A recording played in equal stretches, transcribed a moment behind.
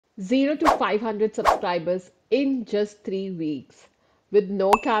0 to 500 subscribers in just 3 weeks with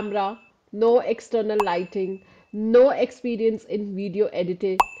no camera, no external lighting, no experience in video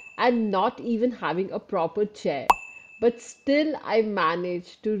editing, and not even having a proper chair. But still, I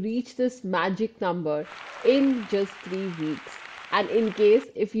managed to reach this magic number in just 3 weeks. And in case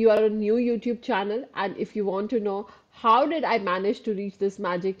if you are a new YouTube channel and if you want to know how did I manage to reach this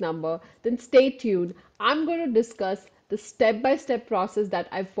magic number, then stay tuned. I'm going to discuss the step-by-step process that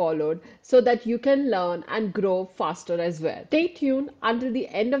I followed so that you can learn and grow faster as well. Stay tuned until the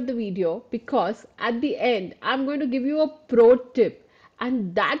end of the video because at the end I'm going to give you a pro tip,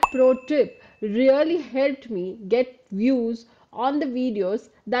 and that pro tip really helped me get views on the videos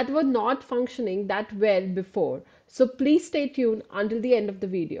that were not functioning that well before. So please stay tuned until the end of the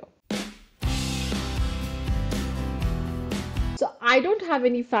video. So I don't have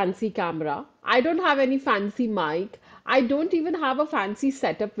any fancy camera. I don't have any fancy mic. I don't even have a fancy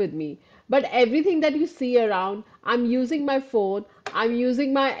setup with me. But everything that you see around, I'm using my phone, I'm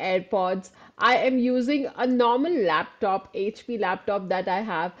using my AirPods, I am using a normal laptop, HP laptop that I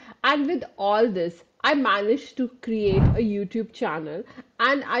have. And with all this, I managed to create a YouTube channel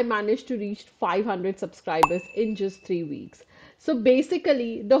and I managed to reach 500 subscribers in just 3 weeks. So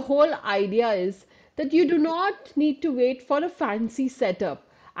basically, the whole idea is that you do not need to wait for a fancy setup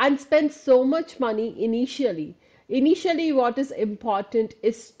and spend so much money initially. Initially, what is important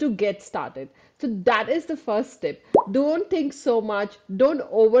is to get started. So that is the first step. Don't think so much. Don't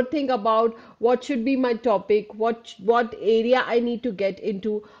overthink about what should be my topic, what area I need to get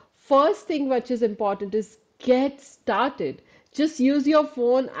into. First thing which is important is get started. Just use your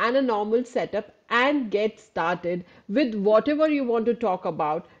phone and a normal setup and get started with whatever you want to talk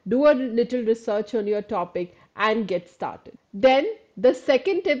about. Do a little research on your topic and get started. Then the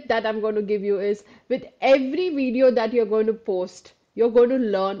second tip that I'm going to give you is with every video that you're going to post, you're going to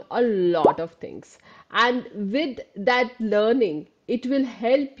learn a lot of things. And with that learning, it will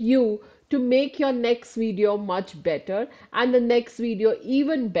help you to make your next video much better and the next video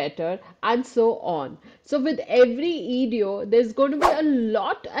even better and so on. So with every video, there's going to be a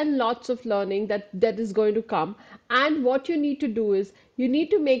lot and lots of learning that is going to come. And what you need to do is you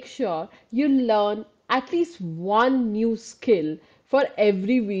need to make sure you learn at least one new skill for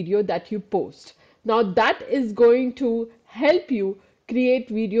every video that you post. Now that is going to help you create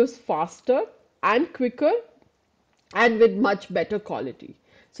videos faster and quicker and with much better quality.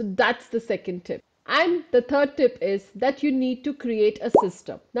 So that's the second tip. And the third tip is that you need to create a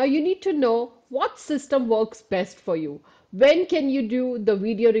system. Now you need to know what system works best for you. When can you do the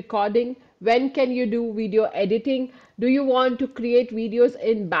video recording? When can you do video editing? Do you want to create videos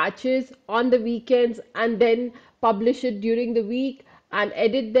in batches on the weekends and then publish it during the week and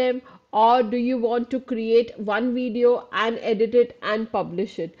edit them? Or do you want to create one video and edit it and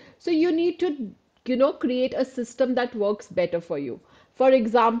publish it? So you need to create a system that works better for you. For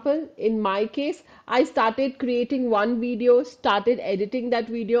example, in my case, I started creating one video, started editing that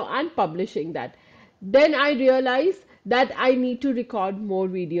video and publishing that. Then I realized that I need to record more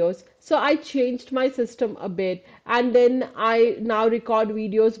videos. So I changed my system a bit and then I now record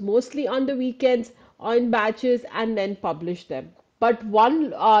videos mostly on the weekends on batches and then publish them. But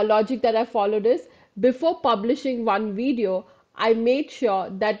one logic that I followed is before publishing one video, I made sure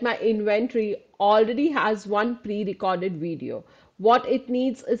that my inventory already has one pre-recorded video. What it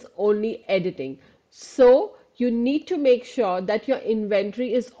needs is only editing. So you need to make sure that your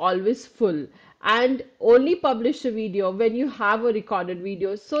inventory is always full and only publish a video when you have a recorded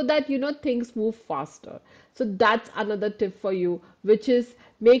video so that things move faster. So that's another tip for you, which is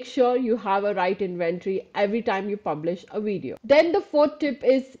make sure you have a right inventory every time you publish a video. Then the fourth tip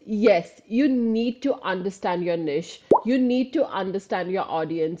is yes, you need to understand your niche. You need to understand your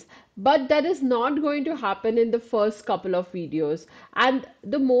audience. But that is not going to happen in the first couple of videos. And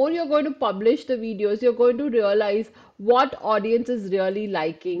the more you're going to publish the videos, you're going to realize what audience is really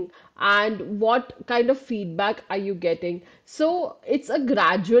liking and what kind of feedback are you getting. So it's a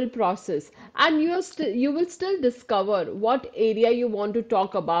gradual process and you will still discover what area you want to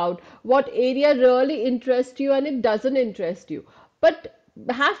talk about, what area really interests you and it doesn't interest you. But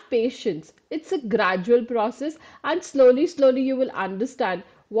have patience. It's a gradual process and slowly you will understand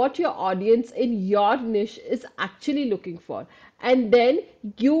what your audience in your niche is actually looking for. And then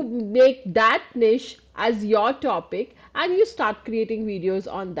you make that niche as your topic and you start creating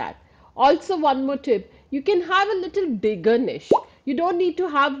videos on that. Also, one more tip, you can have a little bigger niche. You don't need to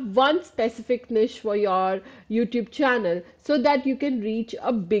have one specific niche for your YouTube channel so that you can reach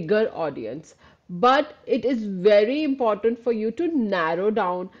a bigger audience. but it is very important for you to narrow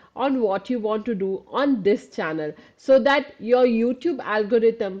down on what you want to do on this channel so that your YouTube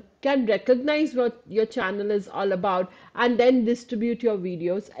algorithm can recognize what your channel is all about and then distribute your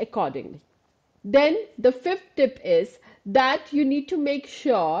videos accordingly. Then the fifth tip is that you need to make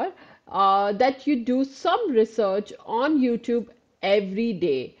sure that you do some research on YouTube every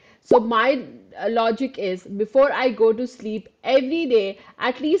day. So my logic is before I go to sleep every day,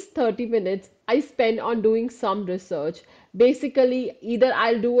 at least 30 minutes I spend on doing some research. Basically, either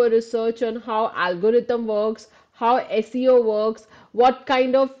I'll do a research on how algorithm works, how SEO works, what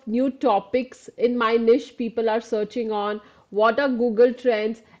kind of new topics in my niche people are searching on, what are Google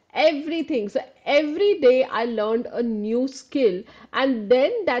trends, everything. So every day I learned a new skill and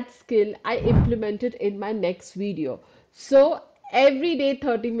then that skill I implemented in my next video. So every day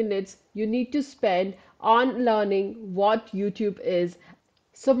 30 minutes you need to spend on learning what YouTube is.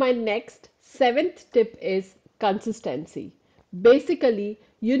 So my next seventh tip is consistency. Basically,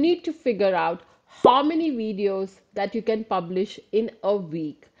 you need to figure out how many videos that you can publish in a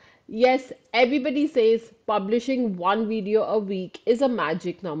week. Yes, everybody says publishing one video a week is a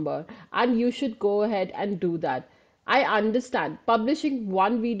magic number, and you should go ahead and do that. I understand publishing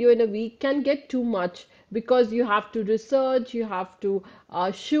one video in a week can get too much because you have to research, you have to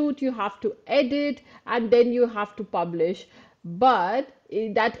shoot, you have to edit, and then you have to publish. But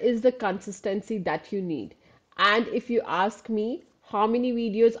that is the consistency that you need. And if you ask me how many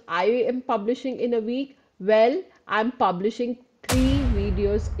videos I am publishing in a week, well, I'm publishing 3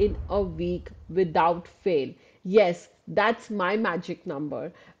 videos in a week without fail. Yes, that's my magic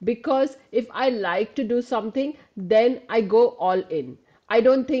number. Because if I like to do something, then I go all in. I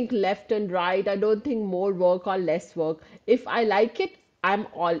don't think left and right. I don't think more work or less work. If I like it, I'm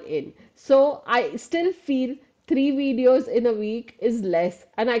all in. So I still feel 3 videos in a week is less,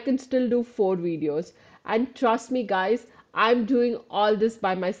 and I can still do 4 videos. And trust me, guys, I'm doing all this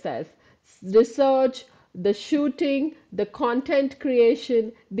by myself. Research, the shooting, the content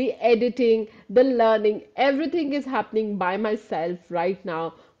creation, the editing, the learning, everything is happening by myself right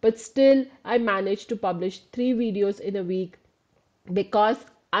now. But still, I managed to publish 3 videos in a week because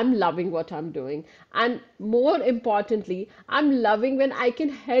I'm loving what I'm doing. And more importantly, I'm loving when I can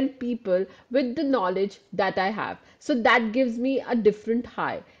help people with the knowledge that I have. So that gives me a different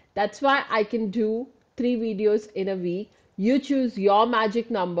high. That's why I can do 3 videos in a week. You choose your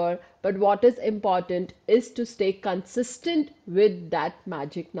magic number, but what is important is to stay consistent with that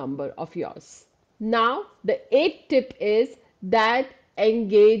magic number of yours. Now, the eighth tip is that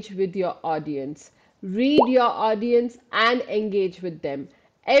engage with your audience. Read your audience and engage with them.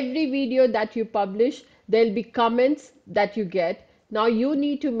 Every video that you publish, there'll be comments that you get. Now, you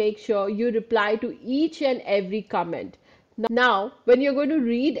need to make sure you reply to each and every comment. Now, when you're going to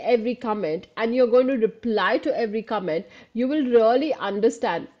read every comment and you're going to reply to every comment, you will really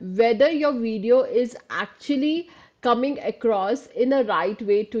understand whether your video is actually coming across in a right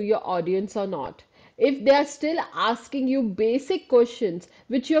way to your audience or not. If they are still asking you basic questions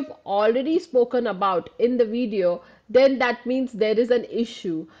which you have already spoken about in the video, then that means there is an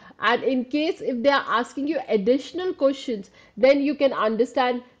issue. And in case if they are asking you additional questions, then you can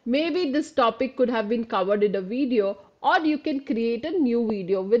understand maybe this topic could have been covered in a video, or you can create a new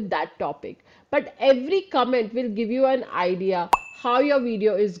video with that topic. But every comment will give you an idea how your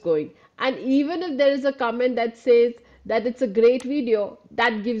video is going. And even if there is a comment that says that it's a great video,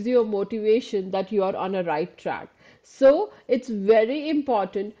 that gives you a motivation that you are on a right track. So it's very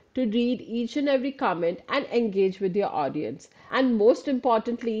important to read each and every comment and engage with your audience. And most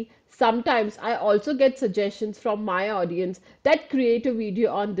importantly, sometimes I also get suggestions from my audience that create a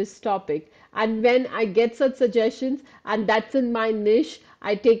video on this topic. And when I get such suggestions and that's in my niche,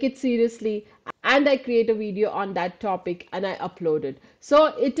 I take it seriously and I create a video on that topic and I upload it. So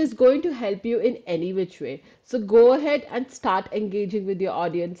it is going to help you in any which way. So go ahead and start engaging with your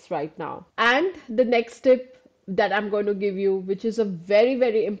audience right now. And the next tip that I'm going to give you, which is a very,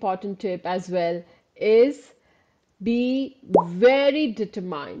 very important tip as well, is be very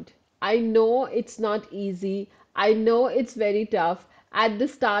determined. I know it's not easy. I know it's very tough. At the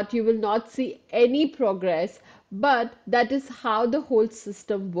start, you will not see any progress, but that is how the whole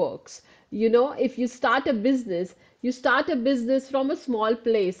system works. You know, if you start a business from a small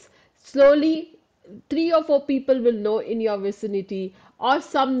place. Slowly, 3 or 4 people will know in your vicinity, or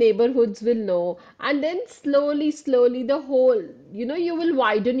some neighborhoods will know, and then slowly the whole, you will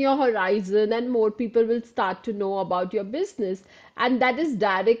widen your horizon and more people will start to know about your business, and that is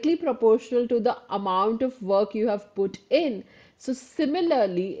directly proportional to the amount of work you have put in. So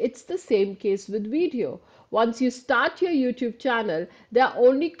similarly, it's the same case with video. Once you start your YouTube channel, there are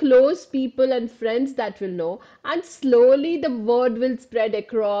only close people and friends that will know, and slowly the word will spread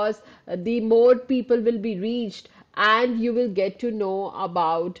across, the more people will be reached, and you will get to know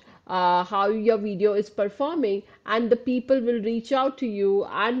about how your video is performing, and the people will reach out to you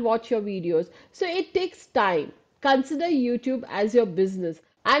and watch your videos. So it takes time. Consider YouTube as your business.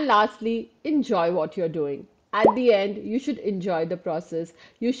 And lastly, enjoy what you're doing. At the end, you should enjoy the process.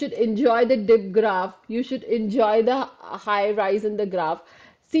 You should enjoy the dip graph. You should enjoy the high rise in the graph.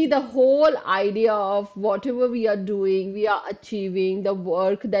 See, the whole idea of whatever we are doing, we are achieving, the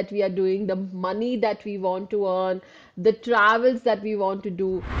work that we are doing, the money that we want to earn, the travels that we want to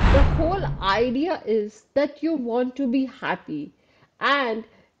do. The whole idea is that you want to be happy. And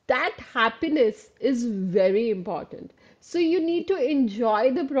that happiness is very important. So you need to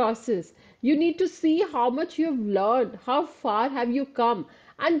enjoy the process. You need to see how much you've learned, how far have you come,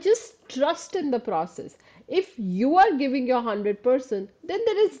 and just trust in the process. If you are giving your 100%, then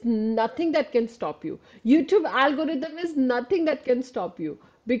there is nothing that can stop you. YouTube algorithm is nothing that can stop you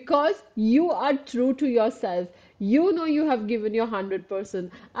because you are true to yourself. You know you have given your 100%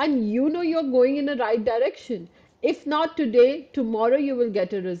 and you know you're going in the right direction. If not today, tomorrow you will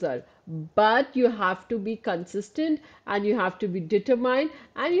get a result. But you have to be consistent and you have to be determined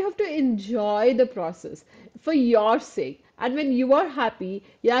and you have to enjoy the process for your sake. And when you are happy,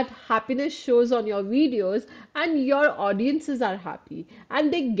 that happiness shows on your videos and your audiences are happy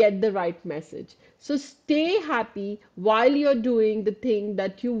and they get the right message. So stay happy while you're doing the thing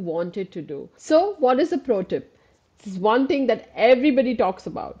that you wanted to do. So, what is the pro tip? This is one thing that everybody talks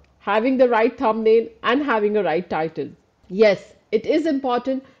about, having the right thumbnail and having a right title. Yes, it is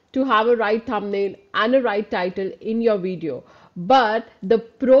important to have a right thumbnail and a right title in your video. But the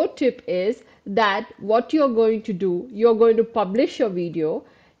pro tip is that what you're going to do, you're going to publish your video,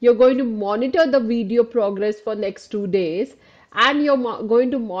 you're going to monitor the video progress for next 2 days, and you're going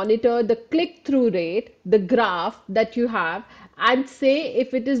to monitor the click-through rate, the graph that you have, and say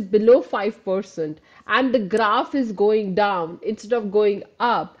if it is below 5% and the graph is going down instead of going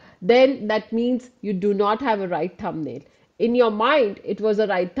up, then that means you do not have a right thumbnail. In your mind, it was a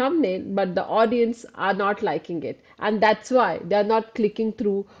right thumbnail, but the audience are not liking it. And that's why they're not clicking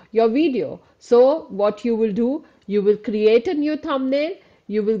through your video. So what you will do, you will create a new thumbnail,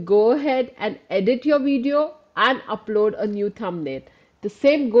 you will go ahead and edit your video and upload a new thumbnail. The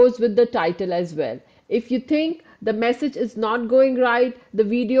same goes with the title as well. If you think the message is not going right, the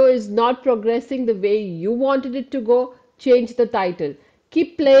video is not progressing the way you wanted it to go, change the title.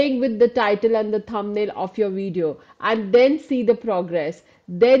 Keep playing with the title and the thumbnail of your video and then see the progress.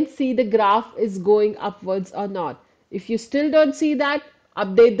 Then see the graph is going upwards or not. If you still don't see that,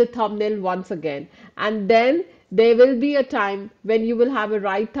 update the thumbnail once again. And then there will be a time when you will have a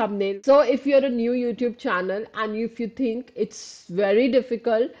right thumbnail. So if you're a new YouTube channel and if you think it's very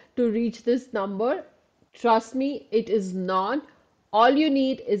difficult to reach this number, trust me, it is not. All you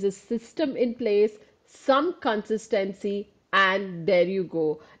need is a system in place, some consistency, and there you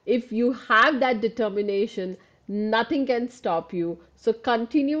go. If you have that determination, nothing can stop you. So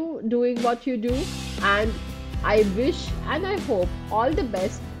continue doing what you do, and I wish and I hope all the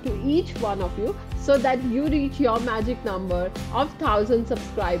best to each one of you so that you reach your magic number of 1,000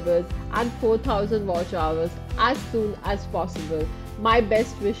 subscribers and 4,000 watch hours as soon as possible. My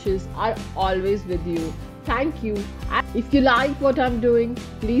best wishes are always with you. Thank you. And if you like what I'm doing,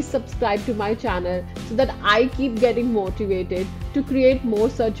 please subscribe to my channel so that I keep getting motivated to create more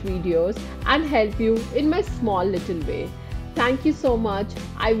such videos and help you in my small little way. Thank you so much.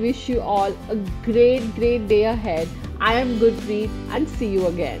 I wish you all a great day ahead. I am Gurpreet and see you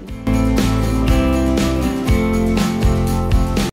again.